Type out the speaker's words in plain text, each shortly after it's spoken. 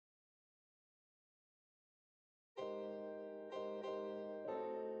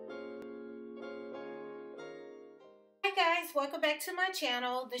Hi guys, welcome back to my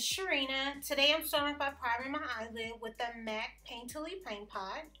channel. This is Sharina. Today I'm starting by priming my eyelid with the MAC Painterly Paint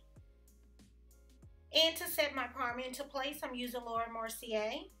Pot. And to set my primer into place, I'm using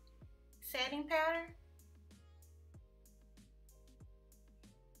Mercier setting powder.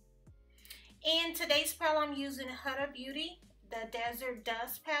 And today's palette I'm using Huda Beauty, the Desert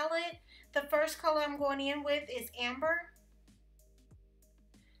Dusk palette. The first color I'm going in with is Amber,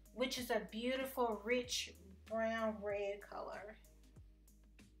 which is a beautiful, rich brown red color.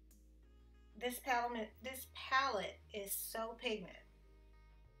 This palette is so pigmented.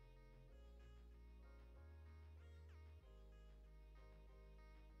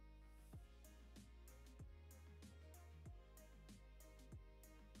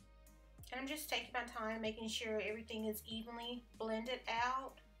 And I'm just taking my time, making sure everything is evenly blended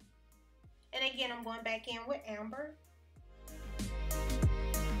out. And again, I'm going back in with Amber.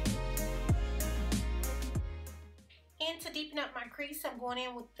 And to deepen up my crease, I'm going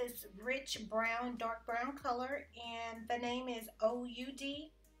in with this rich brown, dark brown color, and the name is OUD.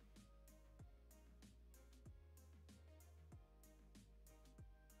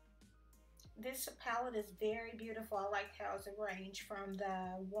 This palette is very beautiful. I like how it's arranged from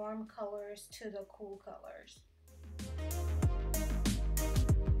the warm colors to the cool colors.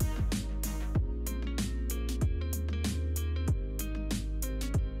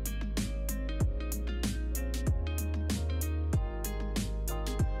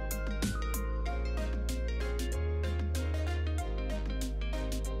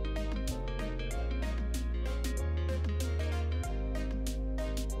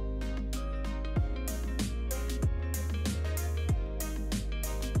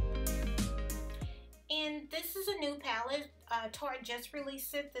 This is a new palette. Tarte just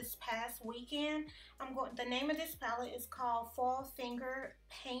released it this past weekend. The name of this palette is called Fall Finger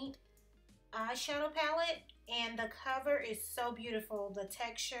Paint Eyeshadow Palette, and the cover is so beautiful, the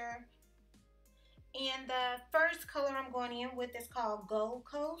texture. And the first color I'm going in with is called Gold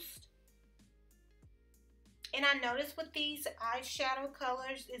Coast. And I noticed with these eyeshadow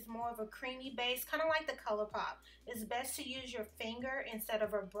colors is more of a creamy base, kind of like the ColourPop. It's best to use your finger instead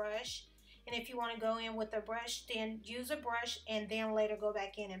of a brush. And if you want to go in with a brush, then use a brush and then later go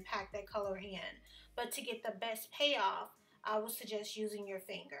back in and pack that color in. But to get the best payoff, I would suggest using your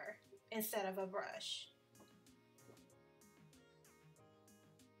finger instead of a brush.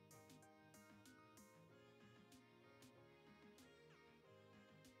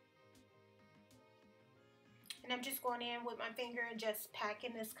 And I'm just going in with my finger and just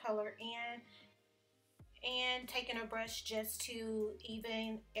packing this color in. And taking a brush just to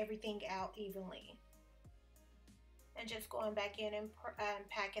even everything out evenly. And just going back in and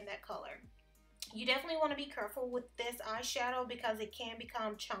packing that color. You definitely want to be careful with this eyeshadow because it can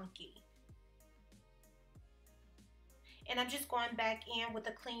become chunky. And I'm just going back in with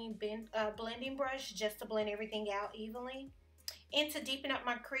a clean blending brush just to blend everything out evenly. And to deepen up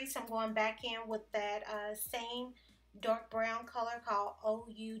my crease, I'm going back in with that same dark brown color called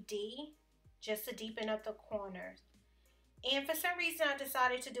OUD. Just to deepen up the corners. And for some reason I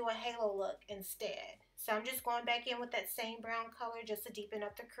decided to do a halo look instead. So I'm just going back in with that same brown color just to deepen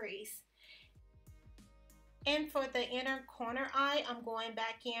up the crease. And for the inner corner eye, I'm going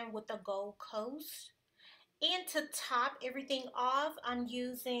back in with the Gold Coast. And to top everything off, I'm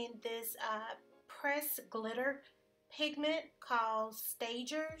using this pressed glitter pigment called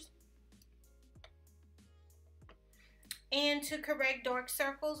Stagers. And to correct dark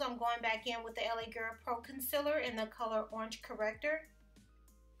circles, I'm going back in with the LA Girl Pro Concealer in the color Orange Corrector.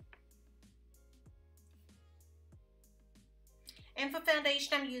 And for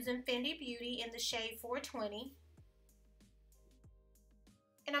foundation, I'm using Fenty Beauty in the shade 420.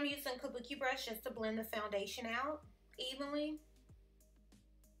 And I'm using a kabuki brush just to blend the foundation out evenly.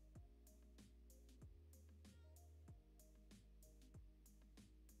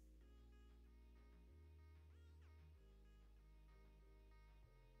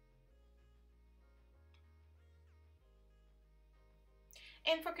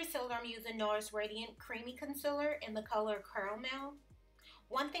 And for concealer, I'm using NARS Radiant Creamy Concealer in the color Caramel.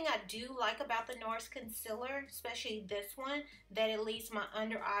 One thing I do like about the NARS concealer, especially this one, that it leaves my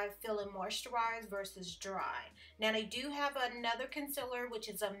under eye feeling moisturized versus dry. Now they do have another concealer which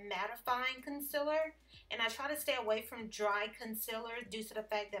is a mattifying concealer, and I try to stay away from dry concealers due to the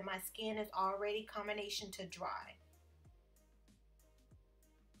fact that my skin is already combination to dry.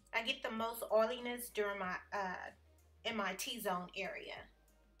 I get the most oiliness during my in my T-zone area,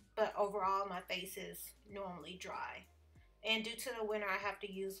 but overall my face is normally dry, and due to the winter I have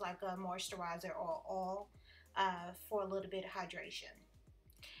to use like a moisturizer or oil for a little bit of hydration.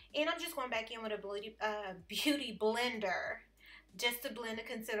 And I'm just going back in with a beauty blender just to blend the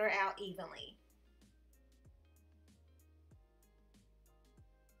concealer out evenly.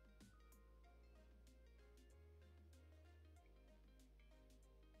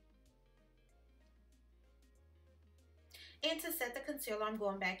 And to set the concealer, I'm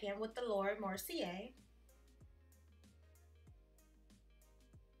going back in with the Mercier.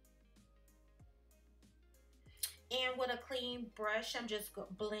 And with a clean brush, I'm just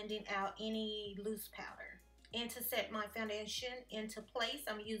blending out any loose powder. And to set my foundation into place,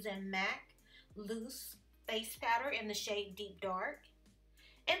 I'm using MAC Loose Face Powder in the shade Deep Dark.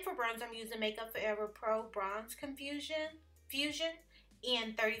 And for bronze, I'm using Makeup Forever Pro Bronze Fusion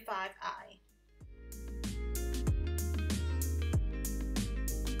in 35i.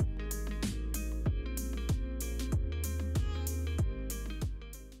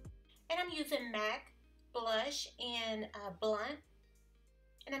 And I'm using MAC blush in Blunt.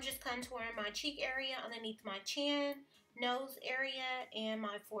 And I'm just contouring my cheek area underneath my chin, nose area, and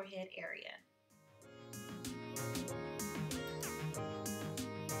my forehead area.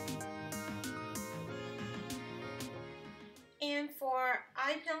 And for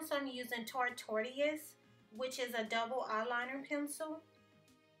eye pencil, I'm using Tarteist, which is a double eyeliner pencil.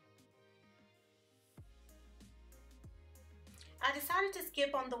 I decided to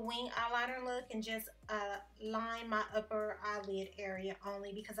skip on the wing eyeliner look and just line my upper eyelid area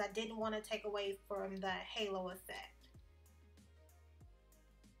only because I didn't want to take away from the halo effect.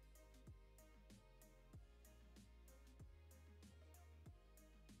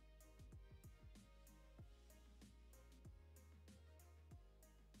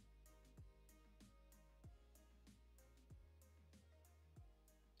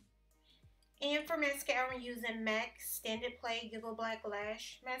 And for mascara, I'm using MAC Extended Play Giggle Black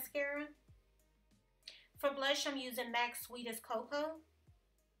Lash Mascara. For blush, I'm using MAC Sweetest Cocoa.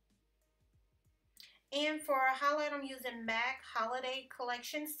 And for highlight, I'm using MAC Holiday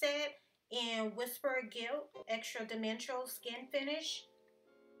Collection Set in Whisper Gilt Extra Dimensional Skin Finish.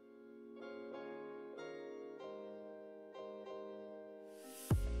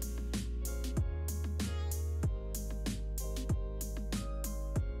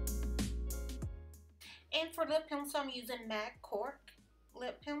 And for lip pencil, I'm using MAC Cork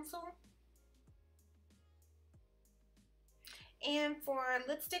lip pencil. And for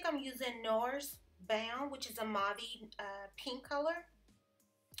lipstick, I'm using NARS Bound, which is a mauve pink color.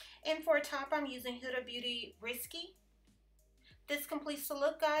 And for a top, I'm using Huda Beauty Risky. This completes the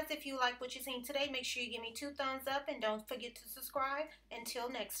look, guys. If you like what you've seen today, make sure you give me 2 thumbs up and don't forget to subscribe. Until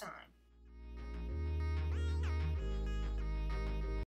next time.